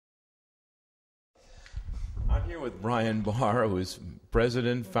here with Brian Barr, who is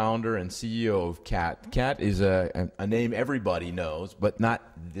president, founder, and CEO of CAT. CAT is a name everybody knows, but not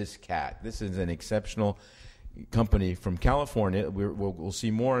this CAT. This is an exceptional company from California. We'll see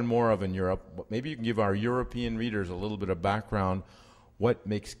more and more of in Europe. Maybe you can give our European readers a little bit of background, what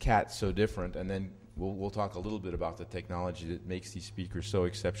makes CAT so different, and then we'll talk a little bit about the technology that makes these speakers so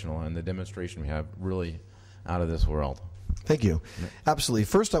exceptional, and the demonstration we have really out of this world. Thank you. Absolutely.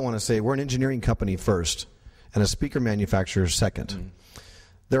 First, I want to say we're an engineering company first and a speaker manufacturer second.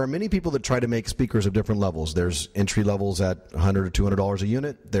 There are many people that try to make speakers of different levels. There's entry levels at $100 or $200 a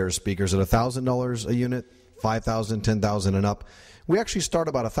unit. There's speakers at $1,000 a unit, $5,000, $10,000 and up. We actually start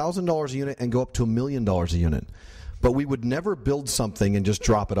about $1,000 a unit and go up to $1 million a unit. But we would never build something and just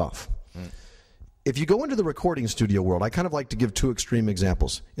drop it off. If you go into the recording studio world, I kind of like to give two extreme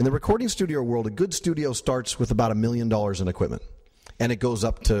examples. In the recording studio world, a good studio starts with about $1 million in equipment, and it goes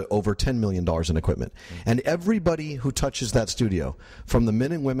up to over $10 million in equipment. And everybody who touches that studio, from the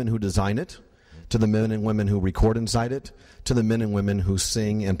men and women who design it, to the men and women who record inside it, to the men and women who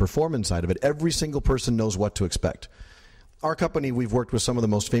sing and perform inside of it, every single person knows what to expect. Our company, we've worked with some of the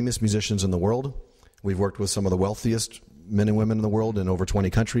most famous musicians in the world. We've worked with some of the wealthiest men and women in the world in over 20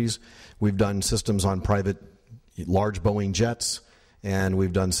 countries. We've done systems on private, large Boeing jets, and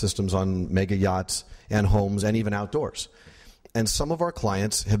we've done systems on mega yachts and homes and even outdoors. And some of our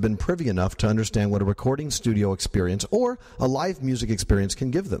clients have been privy enough to understand what a recording studio experience or a live music experience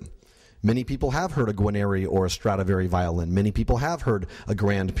can give them. Many people have heard a Guarneri or a Stradivari violin. Many people have heard a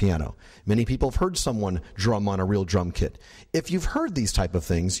grand piano. Many people have heard someone drum on a real drum kit. If you've heard these type of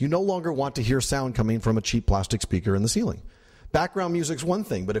things, you no longer want to hear sound coming from a cheap plastic speaker in the ceiling. Background music's one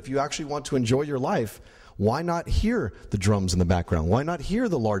thing, but if you actually want to enjoy your life, why not hear the drums in the background? Why not hear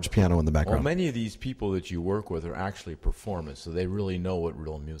the large piano in the background? Well, many of these people that you work with are actually performers, so they really know what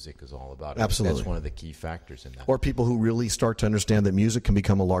real music is all about. Absolutely. That's one of the key factors in that. Or people who really start to understand that music can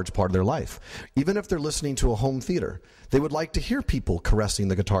become a large part of their life. Even if they're listening to a home theater, they would like to hear people caressing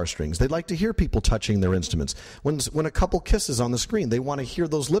the guitar strings. They'd like to hear people touching their instruments. When a couple kisses on the screen, they want to hear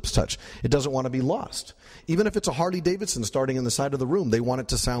those lips touch. It doesn't want to be lost. Even if it's a Harley Davidson starting in the side of the room, they want it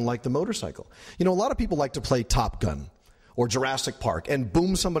to sound like the motorcycle. You know, a lot of people like to play Top Gun or Jurassic Park and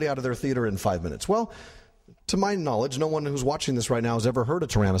boom somebody out of their theater in 5 minutes. Well, to my knowledge, no one who's watching this right now has ever heard a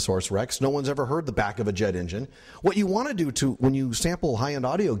Tyrannosaurus Rex. No one's ever heard the back of a jet engine. What you want to do when you sample high-end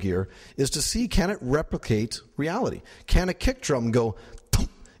audio gear is to see, can it replicate reality? Can a kick drum go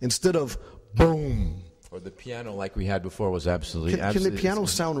thump instead of boom? Or the piano like we had before was absolutely... Can the piano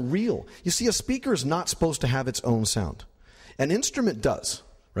sound real? You see, a speaker is not supposed to have its own sound. An instrument does.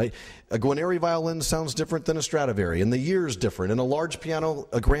 Right? A Guarneri violin sounds different than a Stradivari, and the year's different. And a large piano,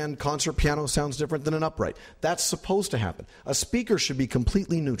 a grand concert piano sounds different than an upright. That's supposed to happen. A speaker should be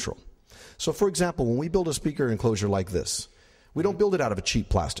completely neutral. So, for example, when we build a speaker enclosure like this, we don't build it out of cheap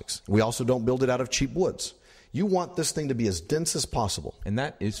plastics. We also don't build it out of cheap woods. You want this thing to be as dense as possible. And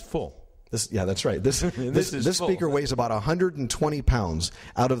that is full. Yeah, that's right. This speaker weighs about 120 pounds.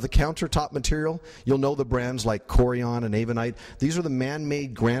 Out of the countertop material, you'll know the brands like Corian and Avonite. These are the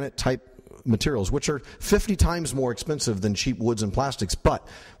man-made granite-type materials, which are 50 times more expensive than cheap woods and plastics. But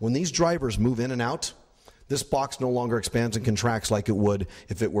when these drivers move in and out, this box no longer expands and contracts like it would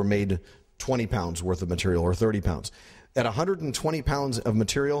if it were made 20 pounds worth of material or 30 pounds. At 120 pounds of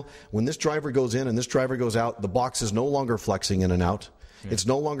material, when this driver goes in and this driver goes out, the box is no longer flexing in and out. It's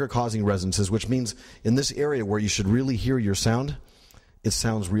no longer causing resonances, which means in this area where you should really hear your sound, it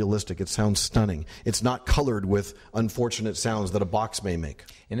sounds realistic. It sounds stunning. It's not colored with unfortunate sounds that a box may make.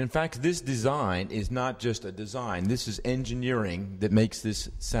 And in fact, this design is not just a design. This is engineering that makes this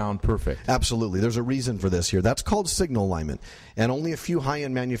sound perfect. Absolutely. There's a reason for this here. That's called signal alignment. And only a few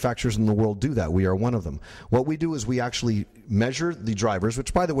high-end manufacturers in the world do that. We are one of them. What we do is we actually measure the drivers,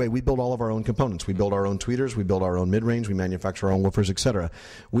 which, by the way, we build all of our own components. We build our own tweeters. We build our own mid-range. We manufacture our own woofers, etc.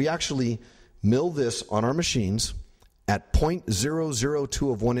 We actually mill this on our machines at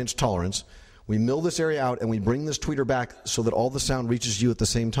 0.002 of 1 inch tolerance. We mill this area out and we bring this tweeter back so that all the sound reaches you at the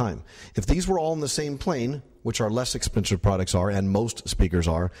same time. If these were all in the same plane, which our less expensive products are and most speakers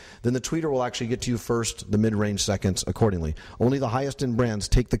are, then the tweeter will actually get to you first, the mid-range seconds accordingly. Only the highest end brands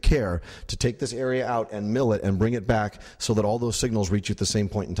take the care to take this area out and mill it and bring it back so that all those signals reach you at the same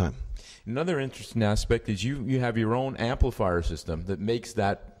point in time. Another interesting aspect is you have your own amplifier system that makes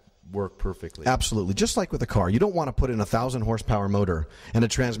that work perfectly. Absolutely. Just like with a car, you don't want to put in a 1,000 horsepower motor and a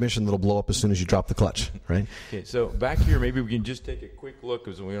transmission that'll blow up as soon as you drop the clutch, right? Okay, so back here, maybe we can just take a quick look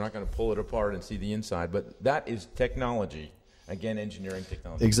because we're not going to pull it apart and see the inside, but that is technology. Again, engineering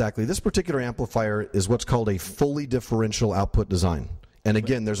technology. Exactly. This particular amplifier is what's called a fully differential output design. And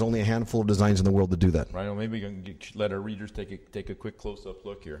again, there's only a handful of designs in the world that do that. Right. Well, maybe we can let our readers take a quick close-up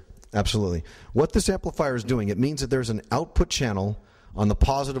look here. Absolutely. What this amplifier is doing, it means that there's an output channel on the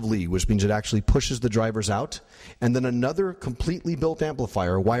positive lead, which means it actually pushes the drivers out, and then another completely built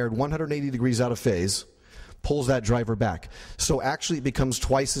amplifier, wired 180 degrees out of phase, pulls that driver back. So actually it becomes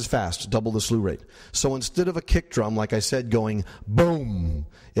twice as fast, double the slew rate. So instead of a kick drum, like I said, going boom,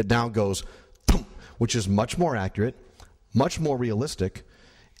 it now goes thump, which is much more accurate, much more realistic,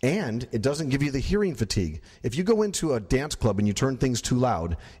 and it doesn't give you the hearing fatigue. If you go into a dance club and you turn things too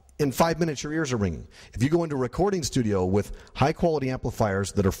loud, in 5 minutes your ears are ringing. If you go into a recording studio with high-quality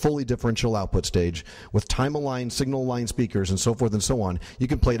amplifiers that are fully differential output stage, with time-aligned, signal-aligned speakers, and so forth and so on, you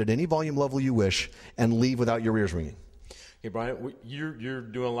can play it at any volume level you wish and leave without your ears ringing. Okay, Brian, you're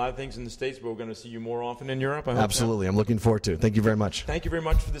doing a lot of things in the States, but we're going to see you more often in Europe, I hope. Absolutely. I'm looking forward to it. Thank you very much. Thank you very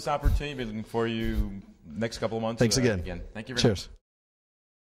much for this opportunity. I'll be looking for you next couple of months. Thanks again. Thank you very much. Cheers.